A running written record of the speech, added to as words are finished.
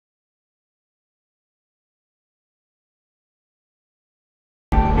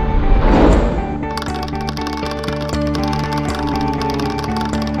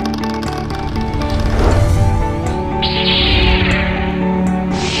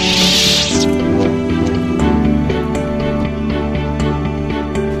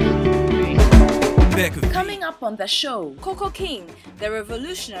on the show, Koko King, the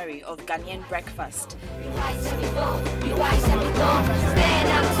revolutionary of Ghanaian breakfast.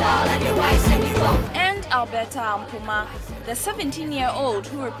 And Alberta Ampoma, the 17-year-old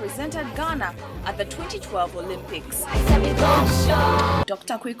who represented Ghana at the 2012 Olympics.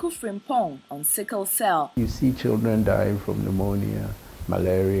 Dr. Kweku Frimpong on sickle cell. You see children dying from pneumonia,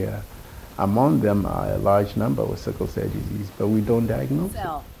 malaria. Among them are a large number with sickle cell disease, but we don't diagnose it.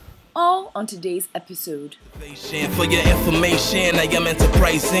 All on today's episode. For your information, I am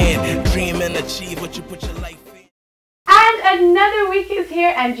enterprising. Dream and achieve what you put your life in. And another week is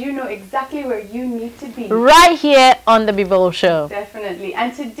here, and you know exactly where you need to be. Right here on the Bivol Show. Definitely.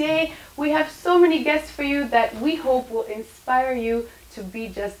 And today we have so many guests for you that we hope will inspire you to be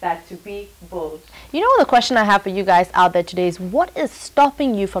just that, to be bold. You know, the question I have for you guys out there today is, what is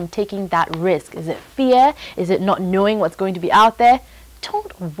stopping you from taking that risk? Is it fear? Is it not knowing what's going to be out there?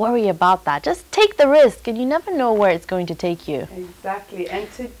 Don't worry about that. Just take the risk, and you never know where it's going to take you. Exactly.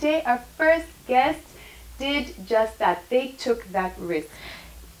 And today our first guest did just that. They took that risk.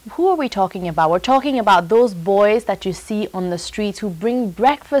 Who are we talking about? We're talking about those boys that you see on the streets who bring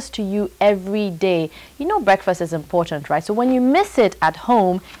breakfast to you every day. You know breakfast is important, right? So when you miss it at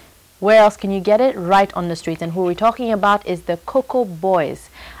home, where else can you get it? Right on the streets. And who we're talking about is the Koko boys.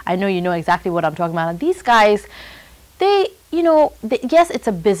 I know you know exactly what I'm talking about. And these guys, yes, it's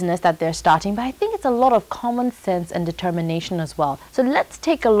a business that they're starting, but I think it's a lot of common sense and determination as well. So let's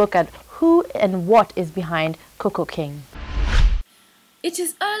take a look at who and what is behind Koko King. It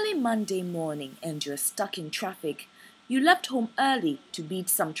is early Monday morning and you're stuck in traffic. You left home early to beat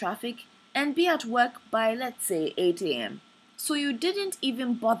some traffic and be at work by, let's say, 8 a.m. So you didn't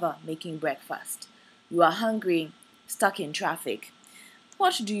even bother making breakfast. You are hungry, stuck in traffic.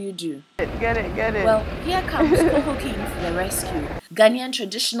 What do you do? Get it. Well, here comes Koko King to the rescue. Ghanaian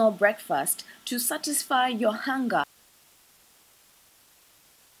traditional breakfast to satisfy your hunger.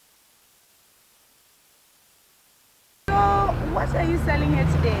 So, what are you selling here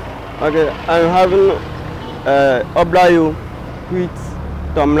today? Okay, I'm having oblayo, wheat,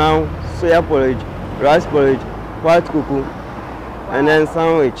 tom now, soya porridge, rice porridge, white cocoa, and then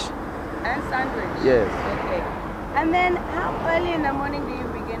sandwich. And sandwich? Yes. Okay. And then, how early in the morning do you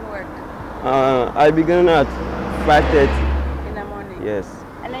begin work? I begin at 5:30. In the morning? Yes.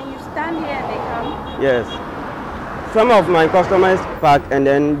 And then you stand here and they come? Yes. Some of my customers park, and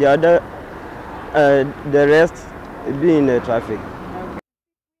then the rest be in the traffic. Okay.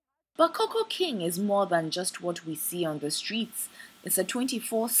 But Koko King is more than just what we see on the streets. It's a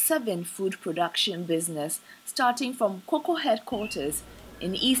 24/7 food production business starting from Koko headquarters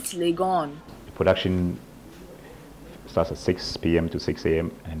in East Legon. Production starts at 6 p.m. to 6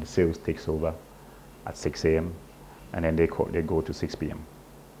 a.m. and the sales takes over at 6 a.m. and then they go to 6 p.m.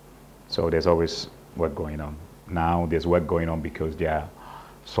 So there's always work going on. Now there's work going on because they are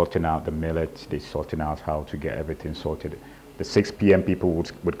sorting out the millet, they're sorting out how to get everything sorted. The 6 p.m. people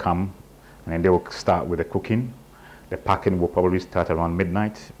would come and then they will start with the cooking. The packing will probably start around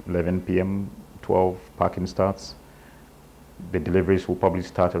midnight, 11 p.m., 12 packing starts. The deliveries will probably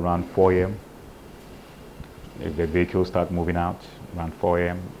start around 4 a.m. If the vehicles start moving out around 4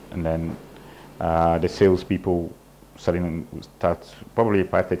 a.m. and then the sales people starting start probably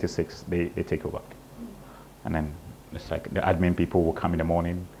 5:36. They take over, and then it's like the admin people will come in the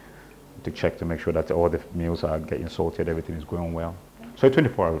morning to check to make sure that all the meals are getting sorted, everything is going well. So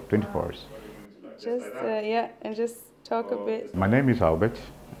 24 hours. Just and just talk a bit. My name is Albert.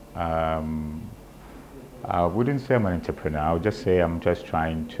 I wouldn't say I'm an entrepreneur. I would just say I'm just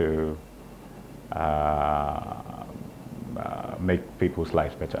trying to make people's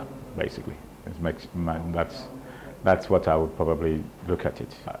lives better, basically. That's what I would probably look at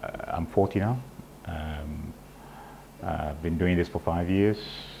it. I'm 40 now. I've been doing this for 5 years.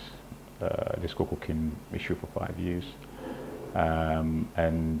 This Koko King issue for 5 years,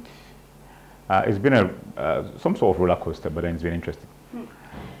 and it's been some sort of roller coaster, but then it's been interesting.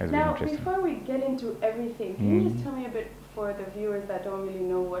 Now, before we get into everything, can you just tell me a bit for the viewers that don't really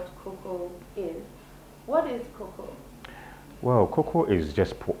know what Koko is? What is Koko? Well, Koko is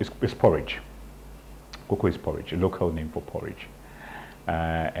just it's porridge. Koko is porridge, a local name for porridge,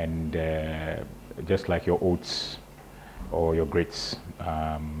 and just like your oats or your grits,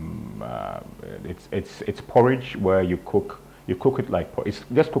 it's porridge where you cook it like it's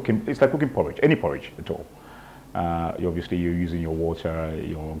just cooking. It's like cooking porridge, any porridge at all. Obviously, you're using your water,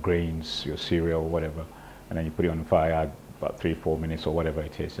 your grains, your cereal, whatever, and then you put it on the fire about 3-4 minutes or whatever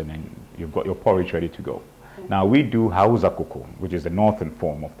it is, and then you've got your porridge ready to go. Now we do Hausa Koko, which is the northern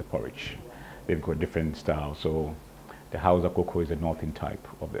form of the porridge. They've got different styles. So The Hausa cocoa is a northern type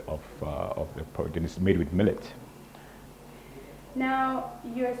of the porridge, and it's made with millet. Now,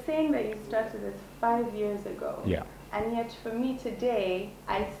 you're saying that you started this 5 years ago. Yeah. And yet, for me today,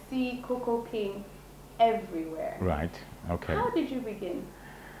 I see Koko King everywhere. Right. Okay. How did you begin?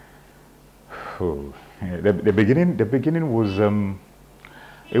 Oh, the beginning was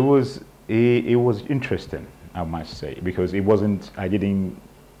it was interesting, I must say, because it wasn't. I didn't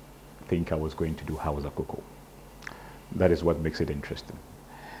think I was going to do Hausa cocoa. That is what makes it interesting,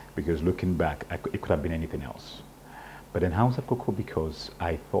 because looking back, it could have been anything else. But in Hausa cocoa, because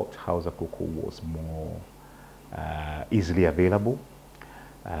I thought Hausa cocoa was more easily available.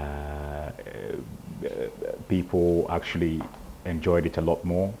 People actually enjoyed it a lot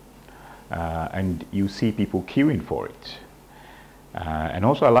more. And you see people queuing for it. And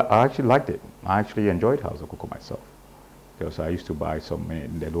also, I actually liked it. I actually enjoyed Hausa cocoa myself, because I used to buy some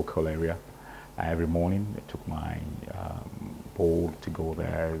in the local area every morning. I took my bowl to go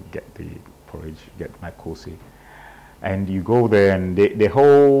there, get the porridge, get my kosi. And you go there, and the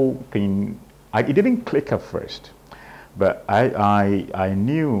whole thing, it didn't click at first. But I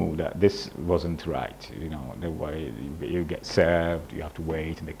knew that this wasn't right. You know, the way you get served, you have to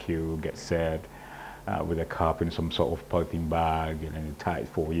wait in the queue, get served with a cup in some sort of polythene bag, and then tied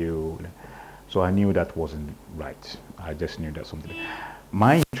for you. So I knew that wasn't right. I just knew that something.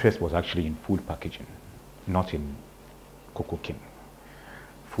 My interest was actually in food packaging, not in Koko King.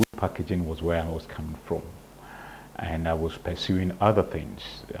 Food packaging was where I was coming from. And I was pursuing other things.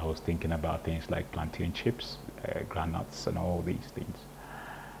 I was thinking about things like plantain chips, granuts, and all these things.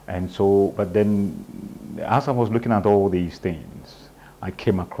 And so, but then, as I was looking at all these things, I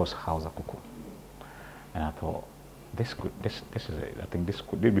came across Hausa cocoa, and I thought, this is it. I think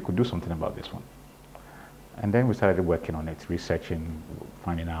we could do something about this one. And then we started working on it, researching,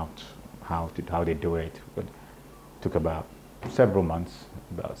 finding out how they do it. But it took about several months,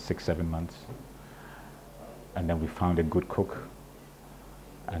 about 6-7 months. And then we found a good cook,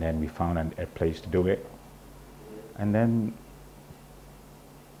 and then we found a place to do it. And then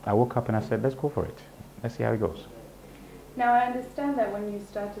I woke up and I said, let's go for it. Let's see how it goes. Now, I understand that when you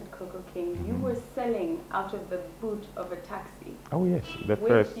started Koko King, you were selling out of the boot of a taxi. Oh yes,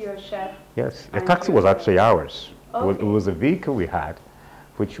 with your chef. Yes, the taxi was actually ours. Okay. It was a vehicle we had,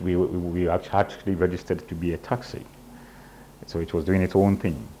 which we actually registered to be a taxi. So it was doing its own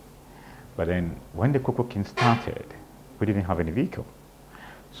thing. But then when the Koko King started, we didn't have any vehicle.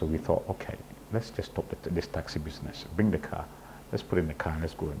 So we thought, okay, let's just stop this taxi business. Bring the car. Let's put it in the car and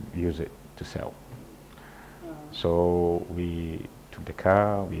let's go and use it to sell. So we took the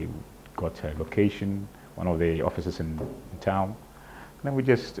car, we got a location, one of the offices in town. And then we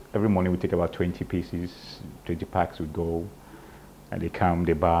just, every morning we take about 20 pieces, 20 packs would go. And they come,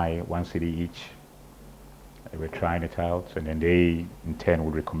 they buy 1 cedi each. We're trying it out, and then they in turn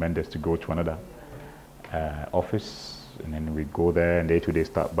would recommend us to go to another office, and then we go there, and they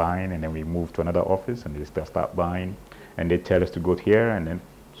start buying, and then we move to another office, and they start buying, and they tell us to go here, and then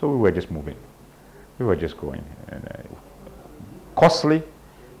so we were just moving, we were just going. And, costly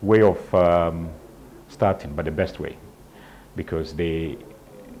way of starting, but the best way, because we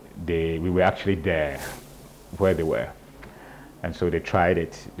were actually there where they were. And so they tried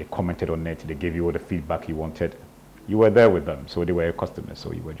it, they commented on it, they gave you all the feedback you wanted. You were there with them, so they were your customers,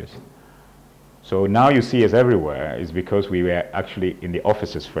 so you were just. So now you see us everywhere is because we were actually in the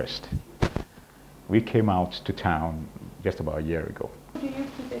offices first. We came out to town just about a year ago. Do you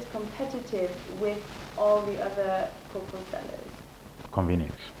keep it competitive with all the other cocoa sellers?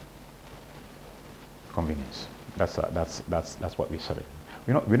 Convenience. Convenience. That's what we sell it.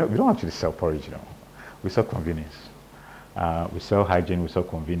 We don't actually sell porridge, you know. We sell convenience. We sell hygiene, we sell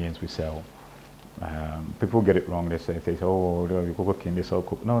convenience, we sell. People get it wrong. They say, oh, the Koko King, they sell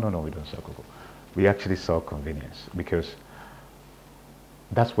cocoa. No, we don't sell cocoa. We actually sell convenience, because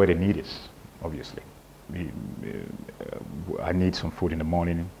that's where the need is, obviously. I need some food in the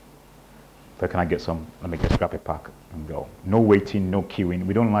morning. So can I get some? Let me just grab a pack and go. No waiting, no queuing.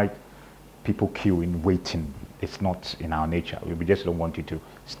 We don't like people queuing, waiting. It's not in our nature. We just don't want you to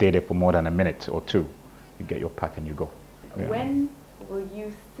stay there for more than a minute or two. You get your pack and you go. Yeah. When will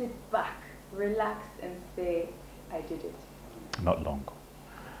you sit back, relax, and say, I did it? Not long.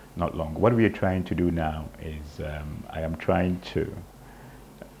 Not long. What we are trying to do now is, I am trying to,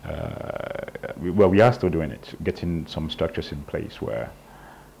 we are still doing it, getting some structures in place where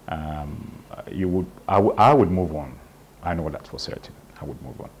I would move on. I know that for certain. I would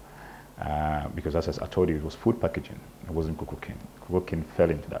move on. Because as I told you, it was food packaging. It wasn't Koko King. Koko King fell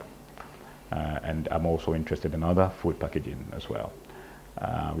into that. And I'm also interested in other food packaging as well.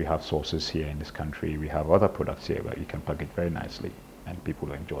 We have sources here in this country. We have other products here where you can pack it very nicely and people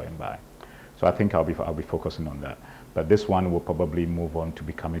will enjoy and buy. So I think I'll be focusing on that. But this one will probably move on to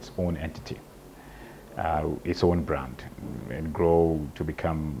become its own entity, its own brand, and grow to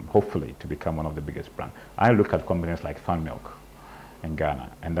become, hopefully, to become one of the biggest brands. I look at companies like Fan Milk in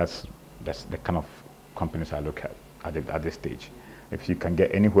Ghana, and that's the kind of companies I look at this stage. If you can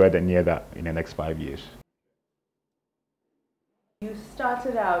get anywhere near that in the next 5 years. You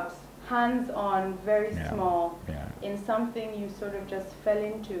started out hands-on, very small, in something you sort of just fell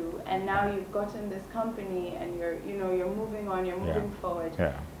into, and now you've gotten this company, and you're moving on, you're moving forward.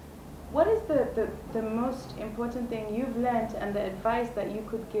 Yeah. What is the most important thing you've learned, and the advice that you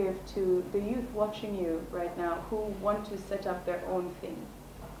could give to the youth watching you right now who want to set up their own thing?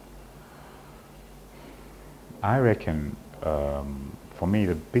 I reckon, for me,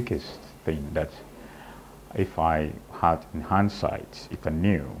 the biggest thing that if I had, in hindsight, if I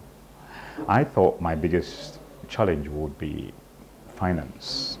knew, I thought my biggest challenge would be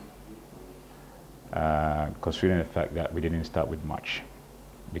finance, considering the fact that we didn't start with much,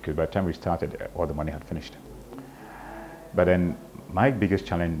 because by the time we started, all the money had finished. But then my biggest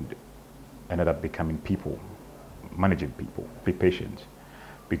challenge ended up becoming people, managing people, be patient,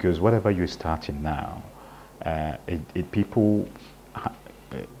 because whatever you're starting now, it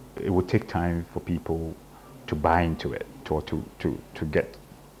would take time for people to buy into it, or to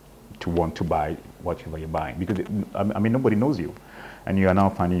want to buy whatever you're buying, because I mean, nobody knows you, and you are now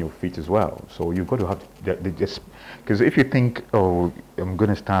finding your feet as well. So you've got to have just, because if you think, oh, I'm going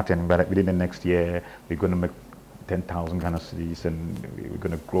to start, and within the next year we're going to make 10,000 Ghana cedis, and we're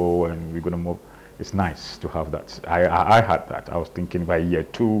going to grow, and we're going to move. It's nice to have that. I had that. I was thinking by year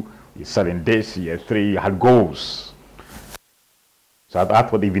 2, you're selling this, year 3, I had goals. So I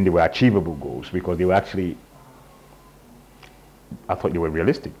thought even they were achievable goals, because they were actually, I thought they were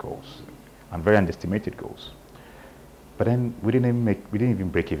realistic goals and very underestimated goals. But then we didn't even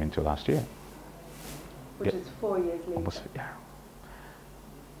break even until last year. Which is 4 years later. Almost, yeah.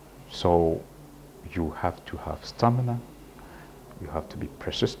 So you have to have stamina, you have to be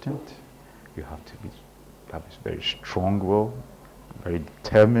persistent, you have to have this very strong will, very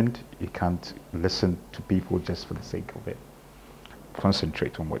determined. You can't listen to people just for the sake of it.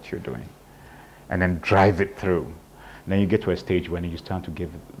 Concentrate on what you're doing and then drive it through. And then you get to a stage when you start to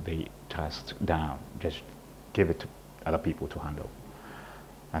give the task down, just give it to other people to handle.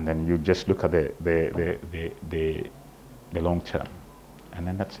 And then you just look at the long term, and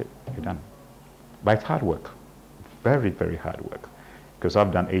then that's it, you're done. But it's hard work, very, very hard work, because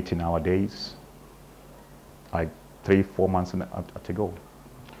I've done 18-hour days, like 3-4 months at a go,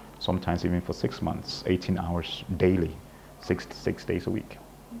 sometimes even for 6 months, 18 hours daily, 6 days a week.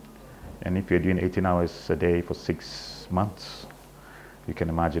 And if you're doing 18 hours a day for 6 months, you can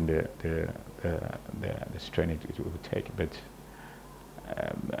imagine the strain it will take. But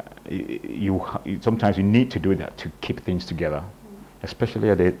sometimes you need to do that to keep things together, especially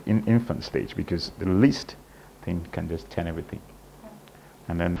at the infant stage, because the least thing can just turn everything.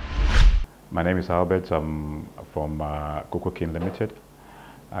 And then, my name is Albert. I'm from Koko Limited.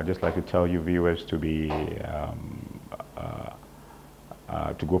 I'd just like to tell you viewers to be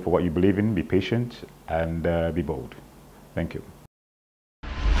to go for what you believe in, be patient, and be bold. Thank you.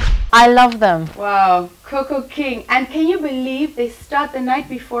 I love them. Wow, Koko King. And can you believe they start the night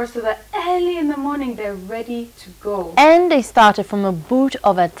before, so that early in the morning they're ready to go? And they started from a boot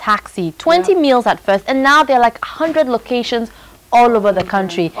of a taxi, 20 meals at first, and now they're like 100 locations all over the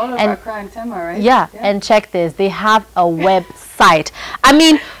country. All over Accra and Tema, right? Yeah, and check this, they have a website. I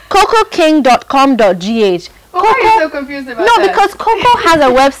mean, cocoking.com.gh. Why are you so confused about that? No, because Koko has a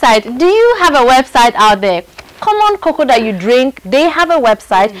website. Do you have a website out there? Common Koko that you drink, they have a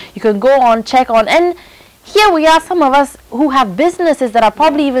website. You can go on, check on, and here we are, some of us who have businesses that are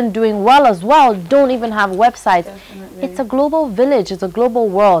probably even doing well as well, don't even have websites. Definitely. It's a global village, it's a global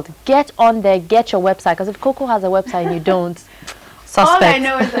world. Get on there, get your website, because if Koko has a website and you don't, suspect. All I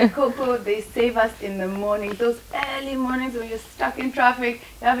know is that Koko, they save us in the morning. Those early mornings when you're stuck in traffic,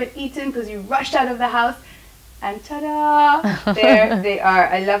 you haven't eaten because you rushed out of the house, and ta-da, there they are.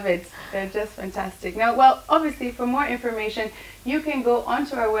 I love it. They're just fantastic. Now, well, obviously, for more information, you can go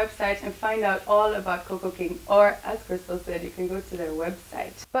onto our website and find out all about Koko King, or as Crystal said, you can go to their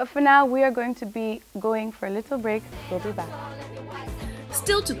website. But for now, we are going to be going for a little break. We'll be back.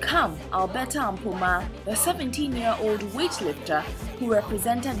 Still to come, Alberta Ampoma, the 17-year-old weightlifter who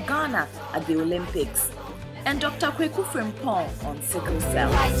represented Ghana at the Olympics, and Dr. Kweku Frimpong on sickle cell.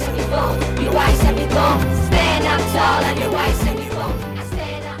 You rise every bone, stand up tall and you